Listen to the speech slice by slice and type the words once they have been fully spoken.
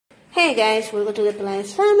Hey guys, welcome to the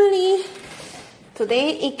Pelaez family.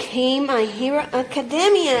 Today it came My Hero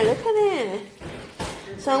Academia. Look at that.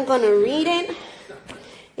 So I'm gonna read it.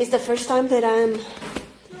 It's the first time that I'm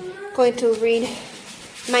going to read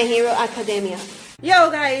My Hero Academia. Yo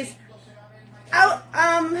guys,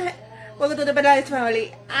 welcome to the Pelaez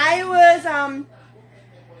family. I was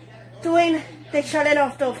doing the challenge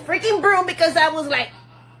of the freaking broom because I was like,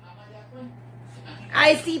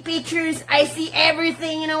 I see pictures, I see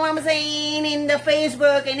everything, you know what I'm saying, in the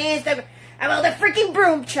Facebook and Instagram about the freaking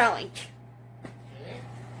broom challenge.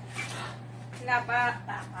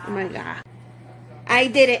 Oh my god. I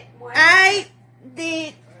did it. I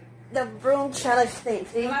did the broom challenge thing,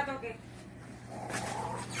 see? Awesome!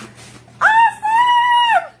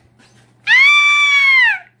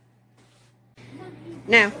 Ah!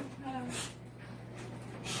 Now.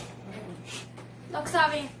 Look,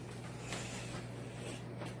 Sabi.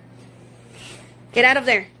 Get out of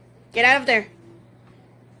there. Get out of there.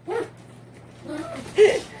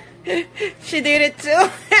 She did it too.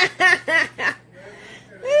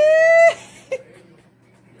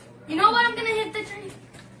 You know what? I'm gonna hit the tree.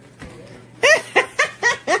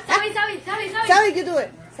 Sabi. Sabi, you do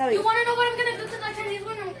it. Sabi. You wanna know what I'm gonna do to the Chinese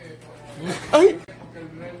window?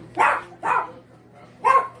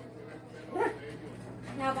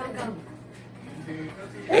 Now back up.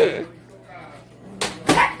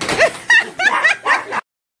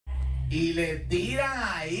 Y le tiran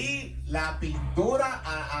ahí la pintura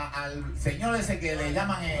al señor ese que le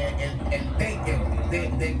llaman el take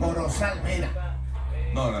de Corozal, mira.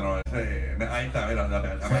 No, ahí está, mira,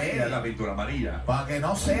 la pintura amarilla. Para que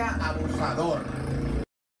no sea abusador.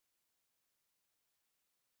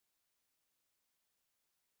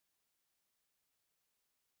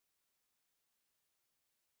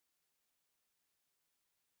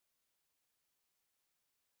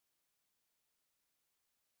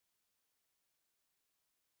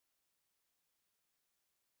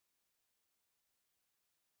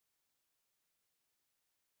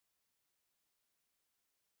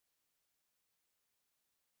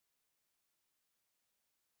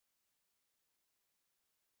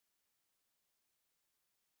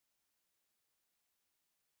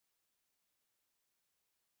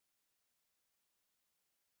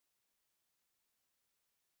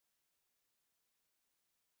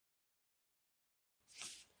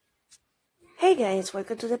 Hey guys,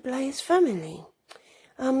 welcome to the Pelaez family.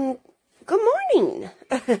 Good morning.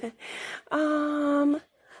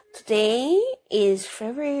 Today is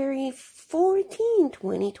February 14,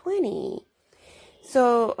 2020.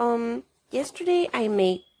 So, yesterday I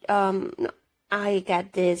made, I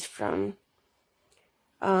got this from,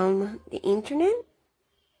 the internet.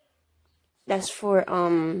 That's for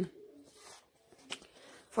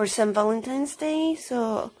St. Valentine's Day.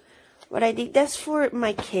 So, what I did, that's for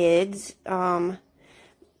my kids. That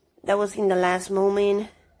was in the last moment.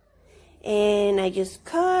 And I just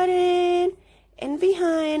cut it. And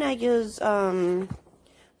behind, I just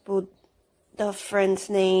put the friend's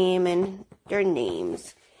name and their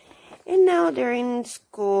names. And now they're in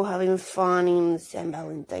school having fun in St.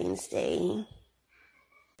 Valentine's Day.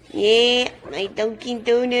 Yeah, my Dunkin'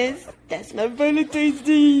 Donuts. That's my Valentine's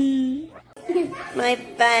Day. My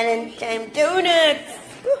Valentine Donuts.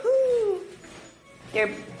 Woohoo!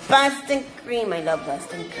 They're Boston cream. I love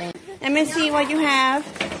Boston cream. Let me see what you have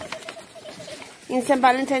in St.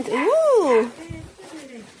 Valentine's. Ooh!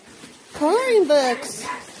 Coloring books.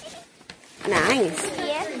 Nice.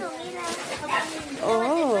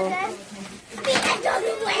 Oh.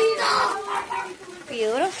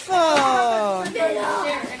 Beautiful.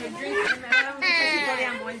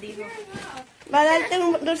 Va a darte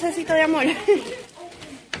un dulcecito de amor.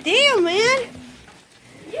 Damn, man.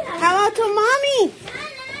 How about to mommy?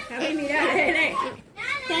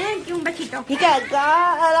 Un besito. He got a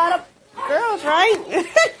lot of girls, right?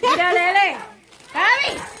 Mira, Lele.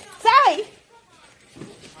 Sabi. Sorry.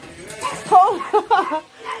 Oh.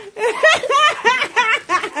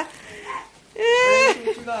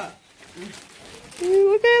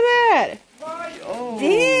 Look at that. Oh,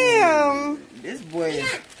 damn. This boy is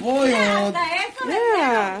spoiled.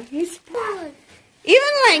 Yeah, he's spoiled.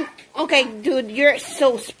 Even like, okay, dude, you're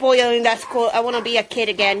so spoiled in that school. I want to be a kid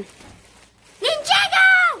again.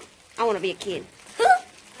 Ninjago! I want to be a kid.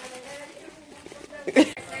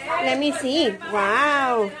 Let me see.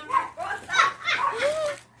 Wow.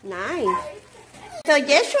 Nice. So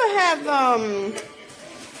Yeshua have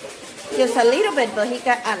just a little bit, but he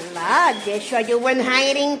got a lot. Yeshua, you went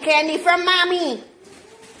hiding candy from mommy.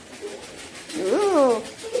 Ooh,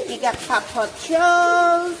 he got Papa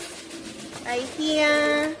Joe's right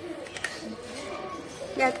here.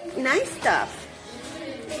 Got nice stuff.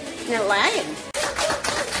 not lying.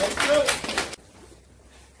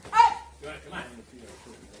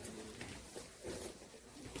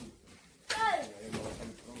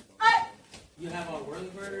 You have a whirly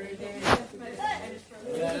bird or anything?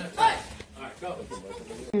 Alright, go.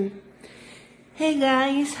 Hey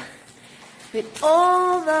guys, with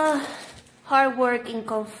all the hard work in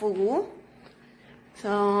Kung Fu,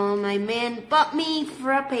 so my man bought me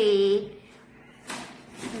frappe.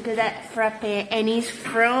 Look at that frappe, and it's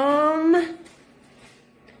from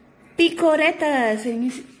Picoretas,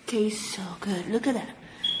 and it tastes so good. Look at that.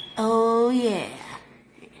 Oh yeah.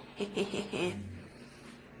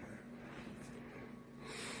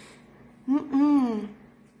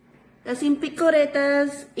 That's in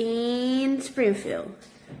Picoretas in Springfield.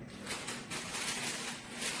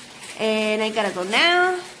 And I gotta go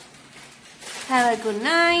now. Have a good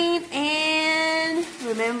night, and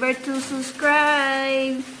remember to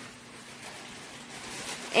subscribe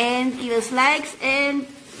and give us likes and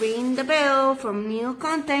ring the bell for new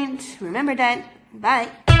content. Remember that. Bye.